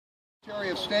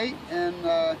Secretary of State and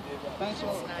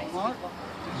Pennsylvania. Mark.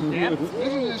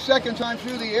 This is his second time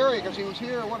through the area because he was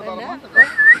here, what, about a month ago?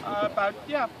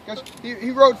 Yeah. Because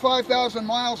he rode 5,000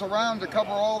 miles around to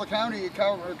cover all the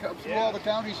through all the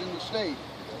counties in the state.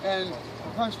 And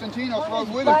Constantinos rode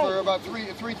with him for about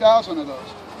 3,000 of those.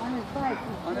 On his bike.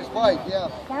 On his bike, yeah.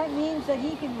 That means that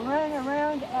he can run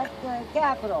around at the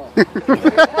Capitol.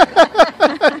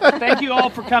 Thank you all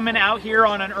for coming out here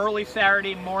on an early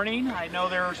Saturday morning. I know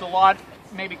there's a lot,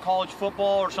 maybe college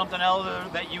football or something else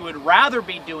that you would rather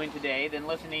be doing today than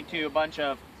listening to a bunch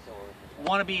of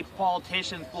wannabe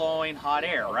politicians blowing hot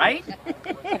air, right?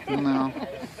 No.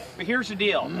 But here's the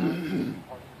deal.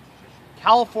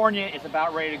 California is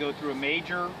about ready to go through a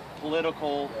major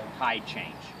political tide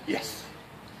change. Yes.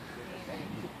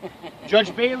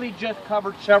 Judge Bailey just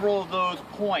covered several of those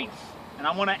points, and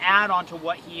I want to add on to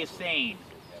what he is saying.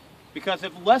 Because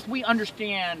unless we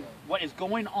understand what is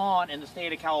going on in the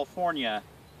state of California,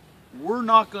 we're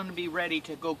not going to be ready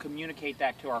to go communicate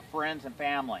that to our friends and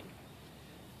family.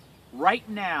 Right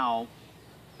now,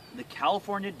 the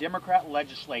California Democrat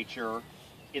legislature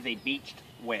is a beached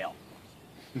whale.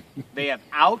 They have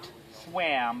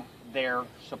outswam their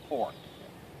support.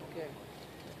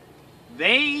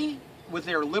 They, with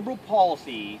their liberal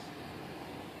policies,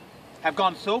 have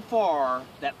gone so far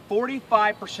that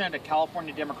 45% of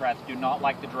California Democrats do not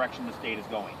like the direction the state is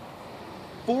going.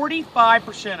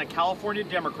 45% of California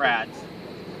Democrats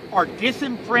are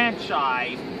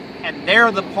disenfranchised and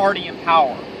they're the party in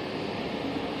power.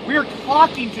 We're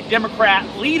talking to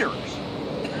Democrat leaders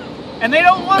and they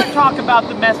don't want to talk about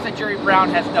the mess that Jerry Brown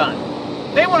has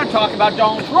done. They want to talk about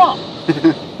Donald Trump.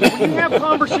 When you have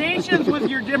conversations with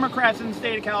your Democrats in the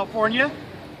state of California,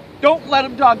 don't let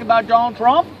them talk about Donald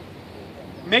Trump.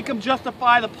 Make them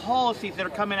justify the policies that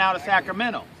are coming out of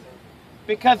Sacramento.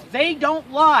 Because they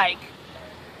don't like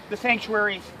the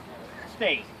sanctuary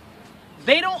state.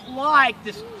 They don't like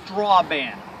this straw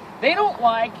ban. They don't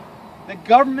like the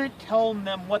government telling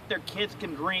them what their kids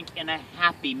can drink in a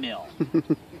Happy Meal.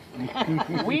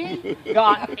 We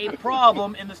got a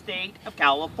problem in the state of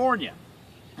California.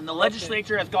 And the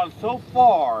legislature has gone so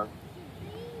far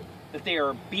that they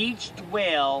are a beached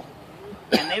whale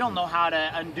and they don't know how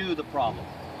to undo the problem.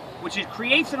 Which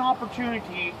creates an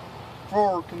opportunity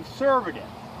for conservatives,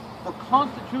 for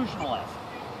constitutionalists,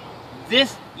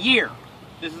 this year.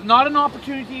 This is not an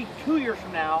opportunity 2 years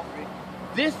from now.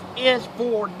 This is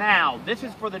for now. This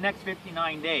is for the next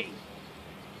 59 days.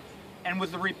 And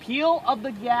with the repeal of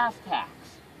the gas tax,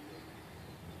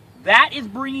 that is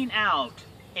bringing out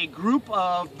a group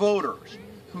of voters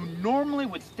who normally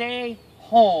would stay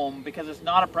home because it's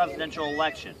not a presidential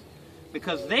election.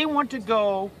 Because they want to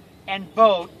go and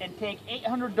vote and take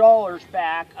 $800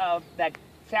 back of that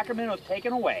Sacramento's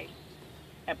taken away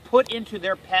and put into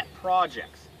their pet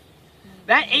projects.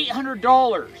 That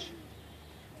 $800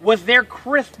 was their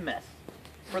Christmas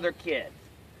for their kids.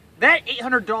 That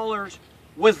 $800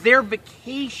 was their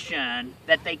vacation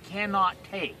that they cannot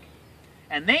take.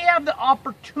 And they have the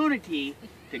opportunity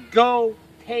to go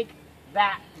take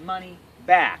that money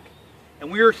back.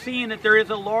 And we are seeing that there is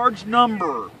a large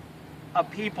number of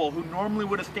people who normally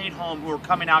would have stayed home who are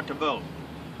coming out to vote.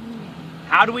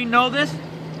 How do we know this?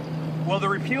 Well, the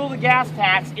repeal of the gas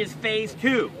tax is phase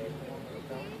 2.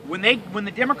 When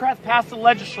the Democrats passed the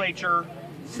legislature,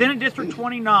 Senate District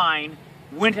 29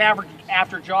 went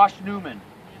after Josh Newman,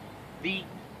 the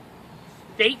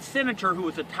state senator who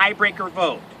was a tiebreaker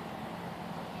vote.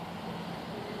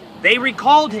 They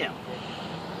recalled him.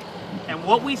 And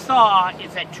what we saw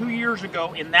is that 2 years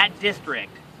ago in that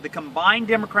district, the combined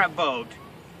Democrat vote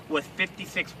was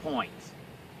 56 points.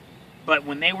 But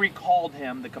when they recalled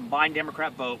him, the combined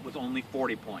Democrat vote was only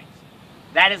 40 points.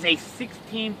 That is a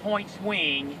 16-point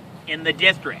swing in the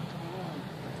district.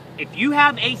 If you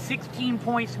have a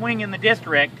 16-point swing in the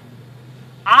district,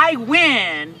 I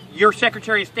win your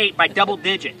Secretary of State by double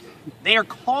digits. They are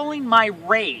calling my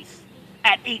race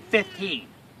at 815.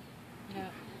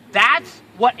 That's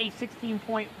what a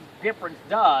 16-point difference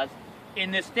does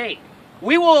in this state.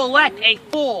 We will elect a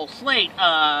full slate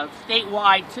of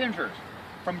statewide senators,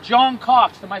 from John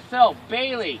Cox to myself,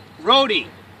 Bailey, Rhodey,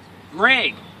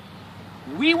 Greg.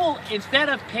 We will, instead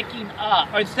of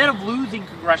losing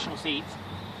congressional seats,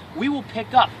 we will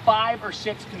pick up 5 or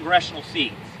 6 congressional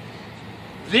seats.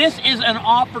 This is an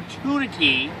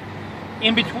opportunity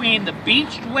in between the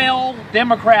beached whale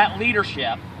Democrat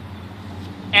leadership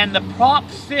and the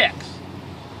Prop 6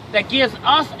 that gives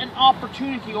us an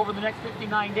opportunity over the next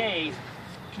 59 days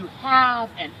to have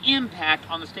an impact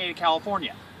on the state of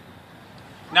California.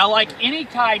 Now, like any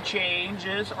tide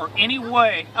changes or any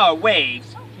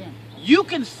waves, you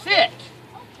can sit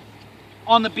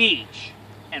on the beach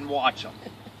and watch them.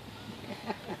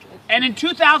 And in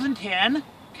 2010,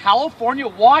 California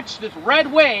watched this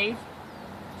red wave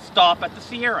stop at the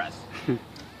Sierras.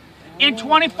 In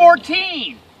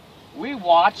 2014, we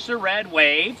watched the red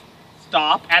wave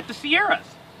stop at the Sierras.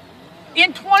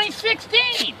 In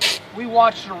 2016, we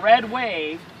watched the red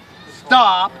wave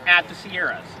stop at the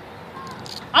Sierras.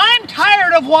 I'm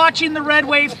tired of watching the red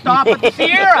wave stop at the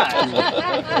Sierras.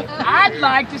 I'd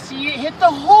like to see it hit the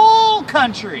whole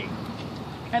country.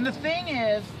 And the thing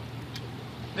is,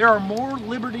 there are more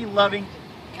liberty-loving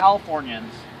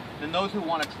Californians than those who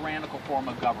want a tyrannical form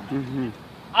of government.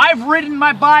 I've ridden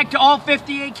my bike to all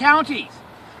 58 counties.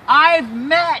 I've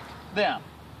met them.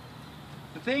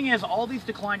 The thing is, all these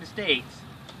declined states,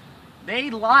 they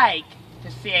like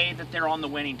to say that they're on the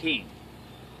winning team.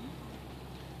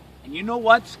 And you know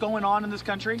what's going on in this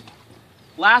country?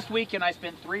 Last weekend I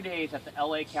spent 3 days at the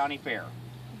LA County Fair.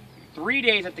 3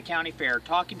 days at the county fair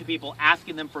talking to people,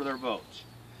 asking them for their votes.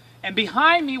 And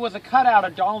behind me was a cutout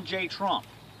of Donald J. Trump.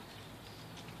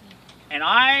 And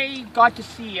I got to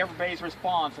see everybody's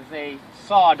response as they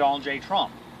saw Donald J.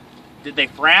 Trump. Did they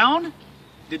frown?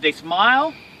 Did they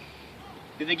smile?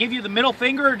 Did they give you the middle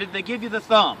finger, or did they give you the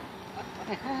thumb?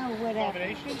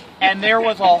 And there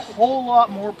was a whole lot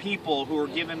more people who were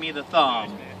giving me the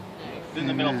thumb than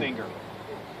the middle finger.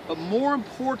 But more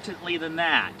importantly than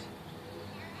that,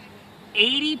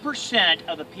 80%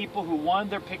 of the people who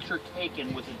wanted their picture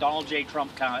taken with the Donald J.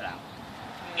 Trump cutout.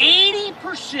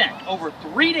 80% over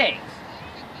 3 days.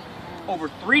 Over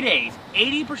 3 days,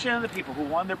 80% of the people who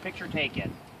wanted their picture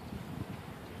taken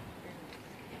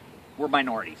were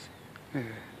minorities.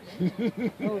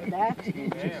 Oh, that's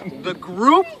interesting. The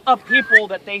group of people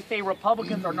that they say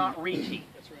Republicans are not reaching.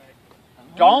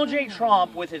 Donald J.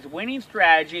 Trump, with his winning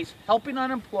strategies, helping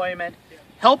unemployment,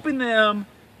 helping them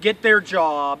get their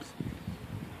jobs,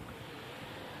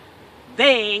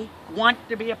 they want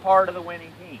to be a part of the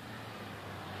winning team.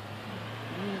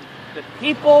 The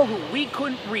people who we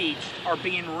couldn't reach are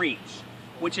being reached,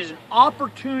 which is an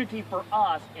opportunity for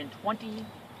us in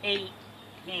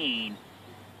 2018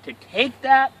 to take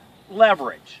that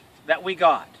leverage that we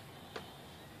got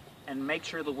and make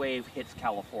sure the wave hits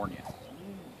California.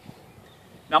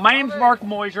 Now, my name is Mark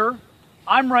Meuser.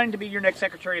 I'm running to be your next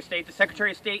Secretary of State. The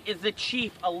Secretary of State is the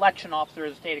chief election officer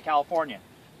of the state of California,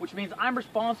 which means I'm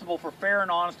responsible for fair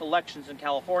and honest elections in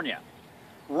California.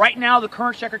 Right now, the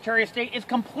current Secretary of State is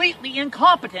completely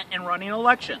incompetent in running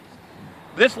elections.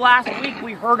 This last week,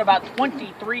 we heard about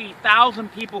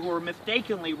 23,000 people who were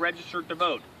mistakenly registered to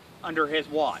vote under his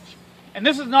watch. And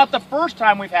this is not the first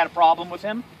time we've had a problem with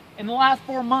him. In the last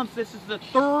 4 months, this is the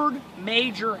third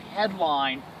major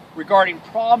headline regarding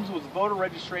problems with voter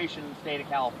registration in the state of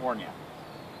California.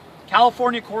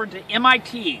 California, according to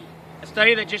MIT, a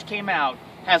study that just came out,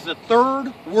 has the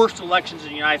third worst elections in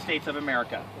the United States of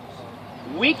America.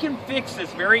 We can fix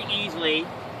this very easily.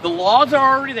 The laws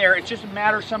are already there. It's just a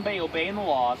matter of somebody obeying the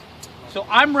laws. So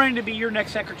I'm ready to be your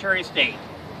next Secretary of State.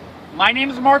 My name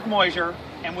is Mark Meuser,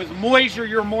 and with Meuser,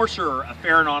 you're more sure of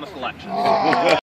fair and honest elections.